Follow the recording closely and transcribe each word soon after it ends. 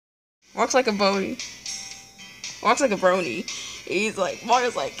Walks like a brony. Walks like a brony. He's like,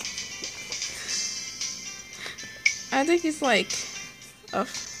 Mario's like, I think he's like,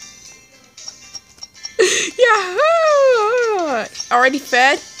 Yahoo! Already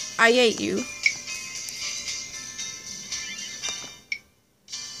fed? I ate you.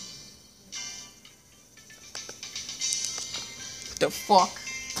 The fuck?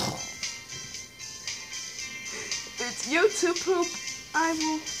 It's YouTube poop. I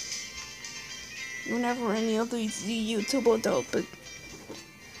will. You're never any of these YouTube adult, but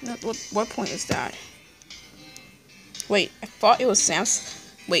what point is that? Wait, I thought it was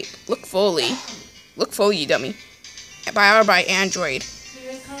Sam's. Wait, look fully. Look fully, you dummy. By Android.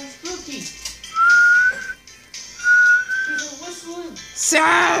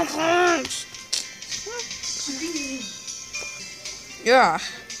 Sound. Yeah.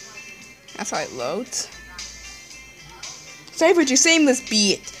 That's how it loads. Sorry, but you shameless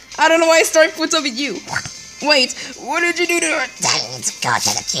beat. I don't know why I started with up with you. Wait, what did you do to her? Go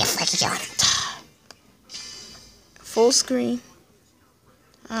to the key. Full screen.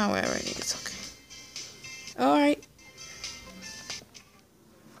 Oh, whatever. It's okay. Alright.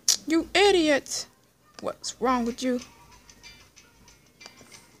 You idiot. What's wrong with you?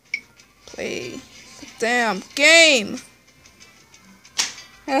 Play the damn game.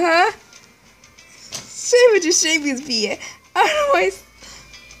 Say what your shameless beat. Otherwise,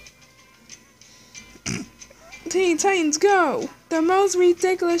 Teen Titans Go! The most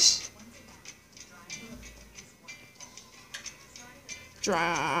ridiculous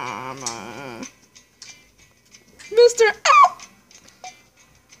drama. Mr. Ow!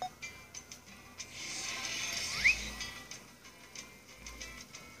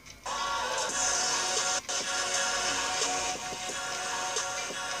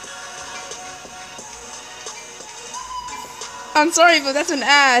 I'm sorry, but that's an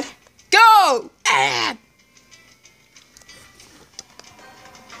ad. Go! Ad!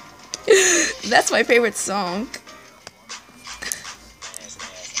 That's my favorite song.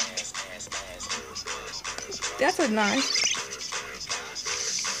 That's a nice.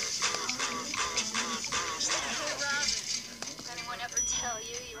 Anyone ever tell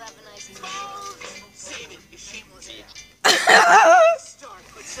you you have a nice save it, you shameless Star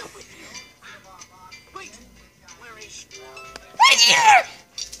puts up with you. Wait, where is she? Right here!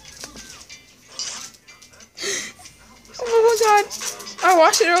 Oh my god. I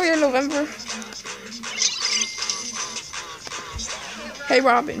watched it earlier in November. Hey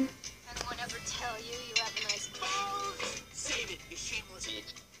Robin. Anyone ever tell you you have a nice save it, you shameless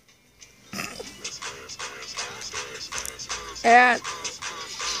Yeah.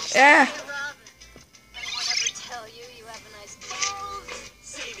 Yeah. Hey Robin. Anyone ever tell you you have a nice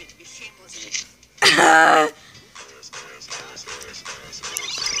save it, you shameless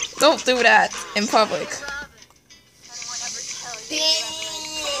Don't do that in public.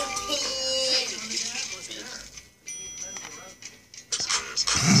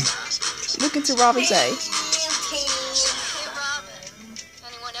 Look into Robin's eye.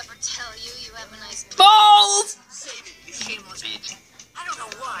 Anyone ever tell you you have a nice Balls! save it, you shameless bitch. I don't know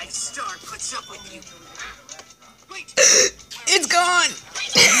why Star puts up with you. Wait. It's gone!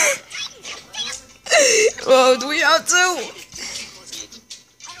 Well, do we have to? I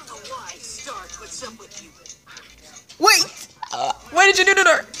don't know why Star puts up with you. Wait! What did you do to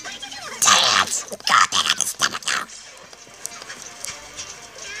her?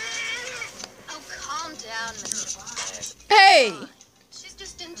 Oh, calm down, Mr. Hey! She's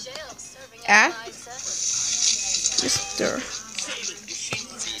just in jail serving Ah? out license. Mr.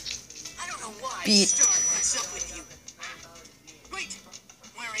 I don't know why Beat. Star puts up with you. Wait,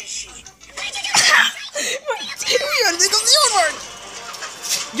 where is she? We gotta think of the yard work!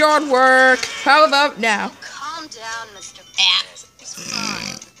 Yard work! How about now? Calm down, Mr. It's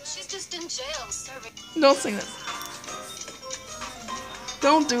fine. She's just in jail serving. Don't sing this.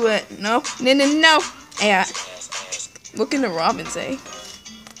 Don't do it. No. No, no, no. Yeah. Look into Robin's, eh?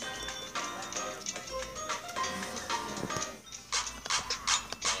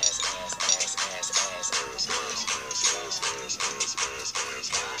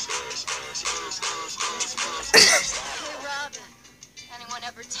 Hey, Robin. Anyone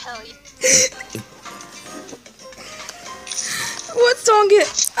ever tell you? What song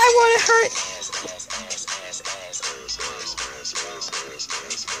it? I want to hurt.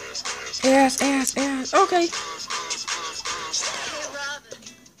 Ass. Okay. Hey, Robin.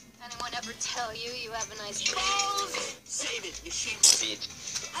 Anyone ever tell you you have a nice save it, you shameless bitch.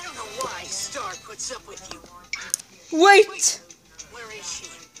 I don't know why Star puts up with you. Wait. Where is she?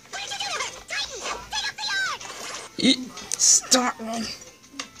 Start one.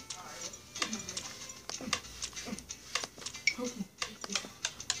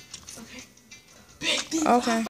 Okay.